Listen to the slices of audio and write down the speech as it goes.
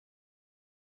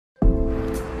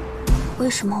为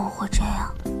什么我会这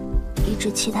样，一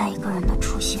直期待一个人的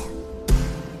出现？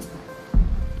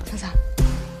子子，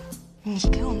你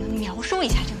给我们描述一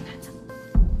下这个男的。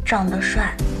长得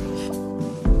帅，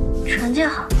成绩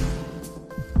好，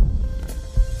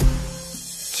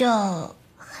就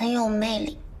很有魅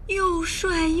力。又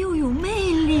帅又有魅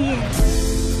力。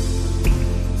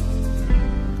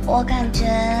我感觉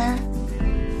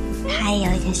他也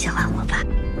有一点喜欢我吧。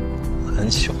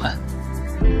很喜欢。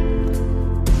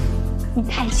你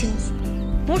太幸福了，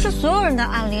不是所有人的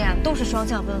暗恋都是双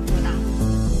向奔赴的。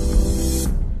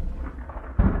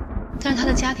但是他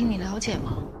的家庭你了解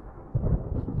吗？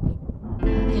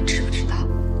你知不知道，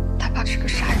他爸是个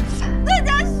杀人犯？段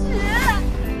嘉许，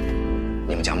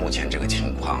你们家目前这个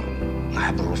情况，那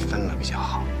还不如分了比较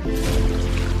好。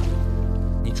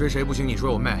你追谁不行，你追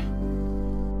我妹，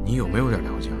你有没有点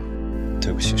良心？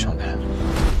对不起，兄弟。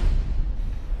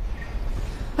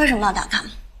为什么要打他？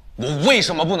我为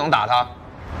什么不能打他？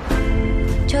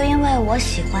就因为我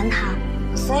喜欢他，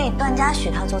所以段嘉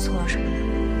许他做错了什么呢？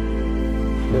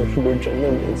我是不是真的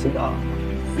年纪大了？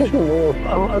为什么我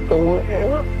爸妈都没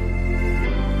了？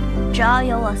只要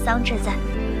有我桑稚在，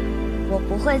我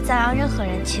不会再让任何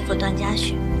人欺负段嘉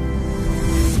许。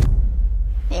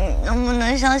你能不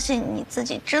能相信你自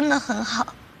己真的很好？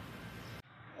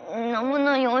你能不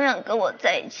能永远跟我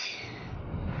在一起？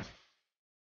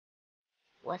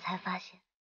我才发现，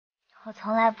我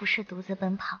从来不是独自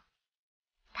奔跑，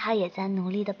他也在努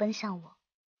力地奔向我。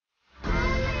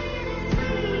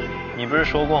你不是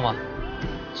说过吗？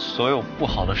所有不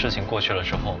好的事情过去了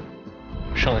之后，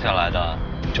剩下来的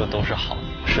就都是好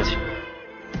事情。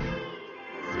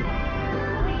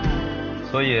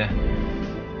所以，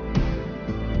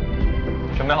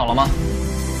准备好了吗？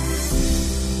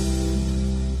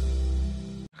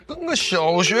跟个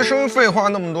小学生废话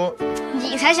那么多。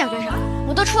你才小学生，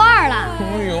我都初二了。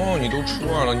哎呦，你都初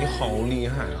二了，你好厉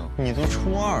害啊！你都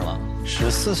初二了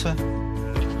，14岁。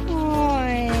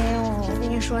哎呦，我跟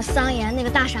你说，桑岩那个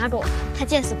大傻狗，他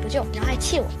见死不救，然后还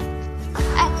气我。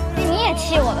哎，你也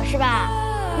气我了是吧？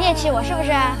你也气我是不是？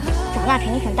长大肯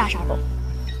定成大傻狗，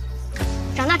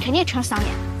长大肯定成桑岩。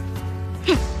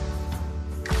哼！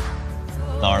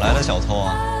哪儿来的小偷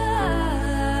啊？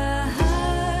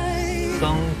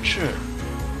桑稚，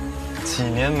几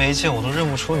年没见，我都认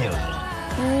不出你来了。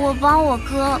我帮我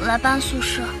哥来搬宿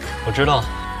舍。我知道，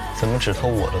怎么只偷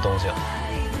我的东西啊？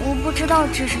我不知道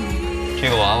这是你的。这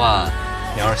个娃娃，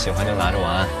你要是喜欢就拿着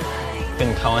玩，跟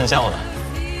你开玩笑的。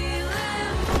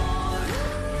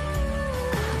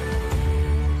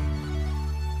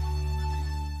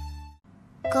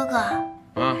哥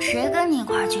哥，谁跟你一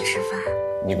块儿去吃饭？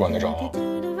你管得着？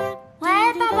喂，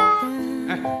爸爸。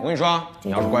哎，我跟你说啊，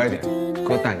你要是乖一点，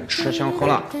哥带你吃香喝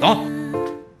辣。走。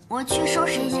我去收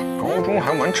拾一下。高中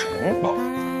还玩城堡？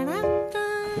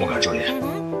我敢注意。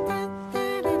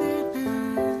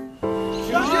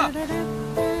行，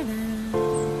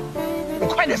你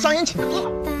快点上演请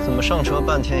客。怎么上车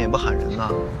半天也不喊人呢？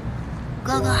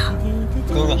哥哥好。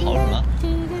哥哥好什么？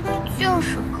就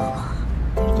是哥哥好。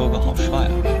哥哥好帅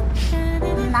啊！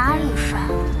哪里帅？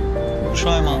不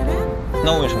帅吗？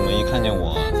那为什么一看见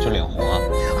我就脸红啊？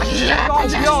哎呀，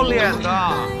不要脸的！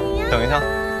等一下。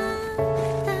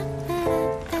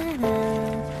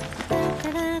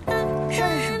这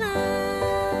是什么？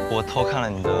我偷看了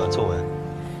你的作文，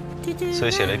所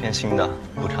以写了一篇新的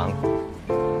补偿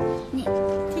你。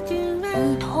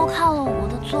你偷看了我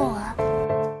的作文？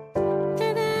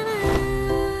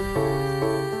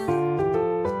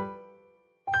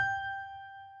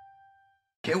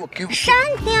给我！删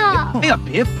掉！哎呀，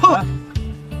别碰！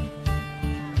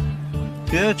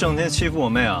别整天欺负我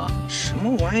妹啊！什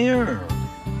么玩意儿？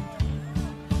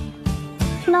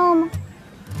听到了吗？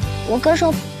我哥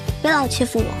说别老欺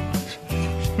负我。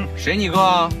谁你哥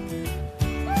啊？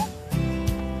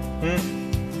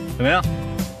怎么样？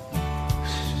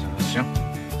行，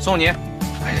送你。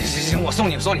哎，行，我送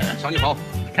你，小女宝。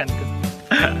看这个。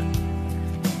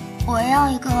我要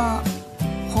一个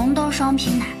红豆双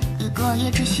皮奶，一个椰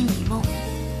汁西米露。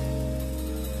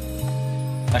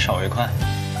还少一块。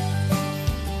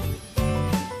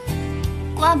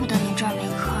怪不得你这儿没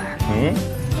客人。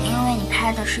因为你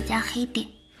开的是家黑店。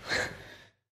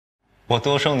我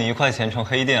多收你1块钱成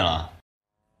黑店了，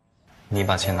你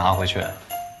把钱拿回去，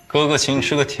哥哥请你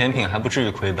吃个甜品还不至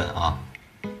于亏本啊！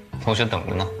同学等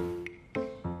着呢。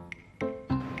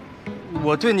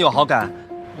我对你有好感，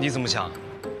你怎么想？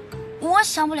我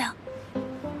想不了。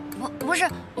不是，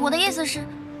我的意思是，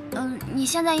你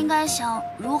现在应该想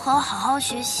如何好好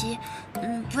学习，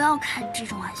不要开这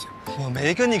种玩笑。我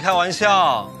没跟你开玩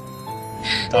笑，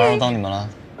打扰到你们了。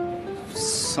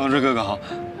桑稚哥哥好，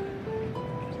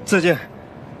再见。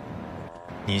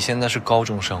你现在是高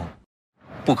中生，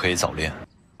不可以早恋。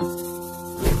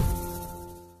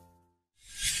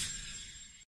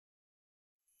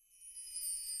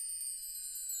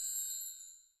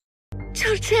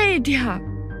就这点儿，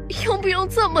用不用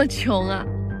这么穷啊？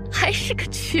还是个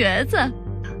瘸子。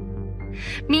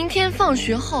明天放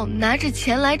学后拿着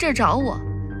钱来这找我，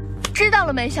知道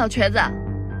了没，小瘸子？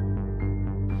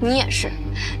你也是，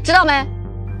知道没？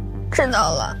知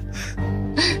道了。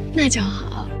那就好。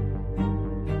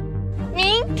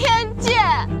明天见。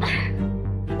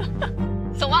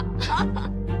走吧。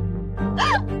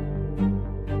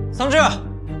桑稚，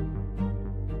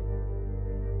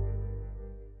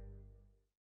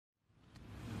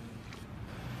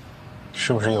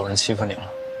是不是有人欺负你了？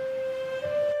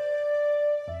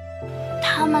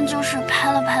他们就是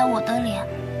拍了拍我的脸，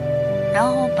然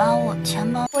后把我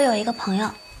钱包。我有一个朋友，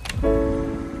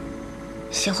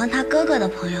喜欢他哥哥的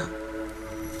朋友，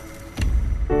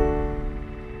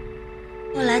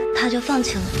后来他就放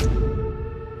弃了。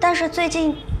但是最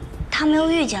近他们又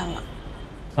遇见了。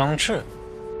桑稚，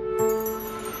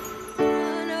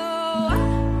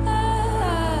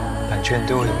感觉你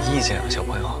对我有意见啊，小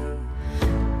朋友。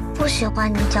不喜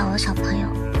欢你叫我小朋友，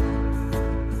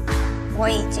我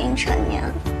已经成年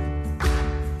了。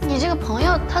你这个朋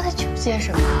友他在纠结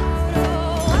什么？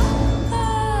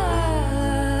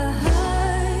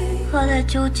他在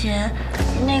纠结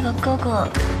那个哥哥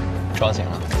抓紧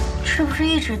了，是不是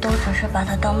一直都只是把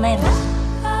她当妹妹？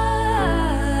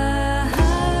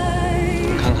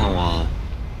你看看我，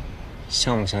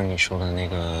像不像你说的那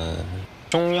个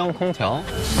中央空调？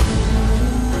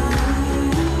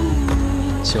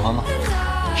喜欢吗？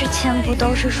之前不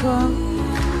都是说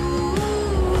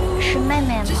是妹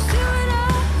妹吗？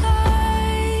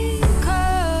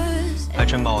还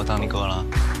真把我当你哥了？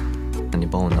那你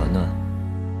帮我暖暖。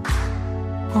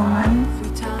我们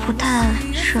不太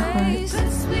适合。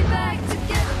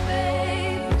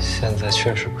现在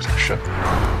确实不太适合，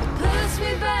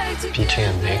毕竟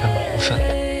也没个名分。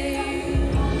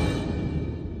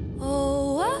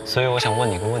所以我想问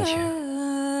你个问题：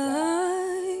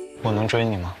我能追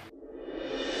你吗？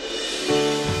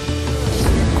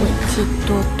诡计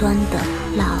多端的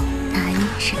老男人。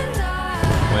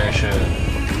我也是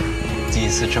第一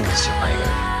次这么喜欢一个人，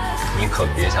你可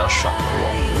别想甩了我。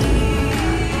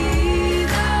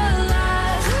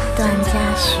段嘉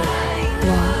许，我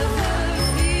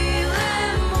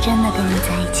真的跟你在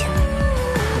一起了。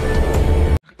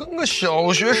跟个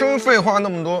小学生废话那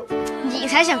么多。你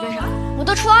才小学生，我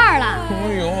都初二了。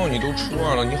哎呦，你都初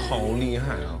二了，你好厉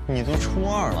害啊！你都初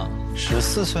二了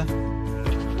，14岁。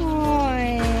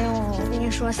哎呦，我跟你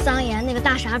说，桑延那个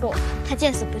大傻狗，他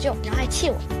见死不救，然后还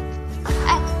气我。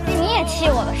哎，你也气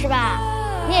我了是吧？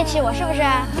你也气我是不是？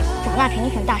长大肯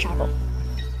定成大傻狗，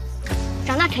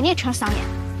长大肯定成桑延。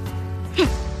哼，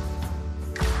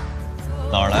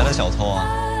哪儿来的小偷啊？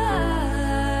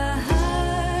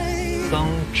桑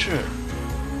稚，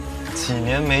几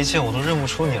年没见，我都认不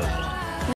出你来了。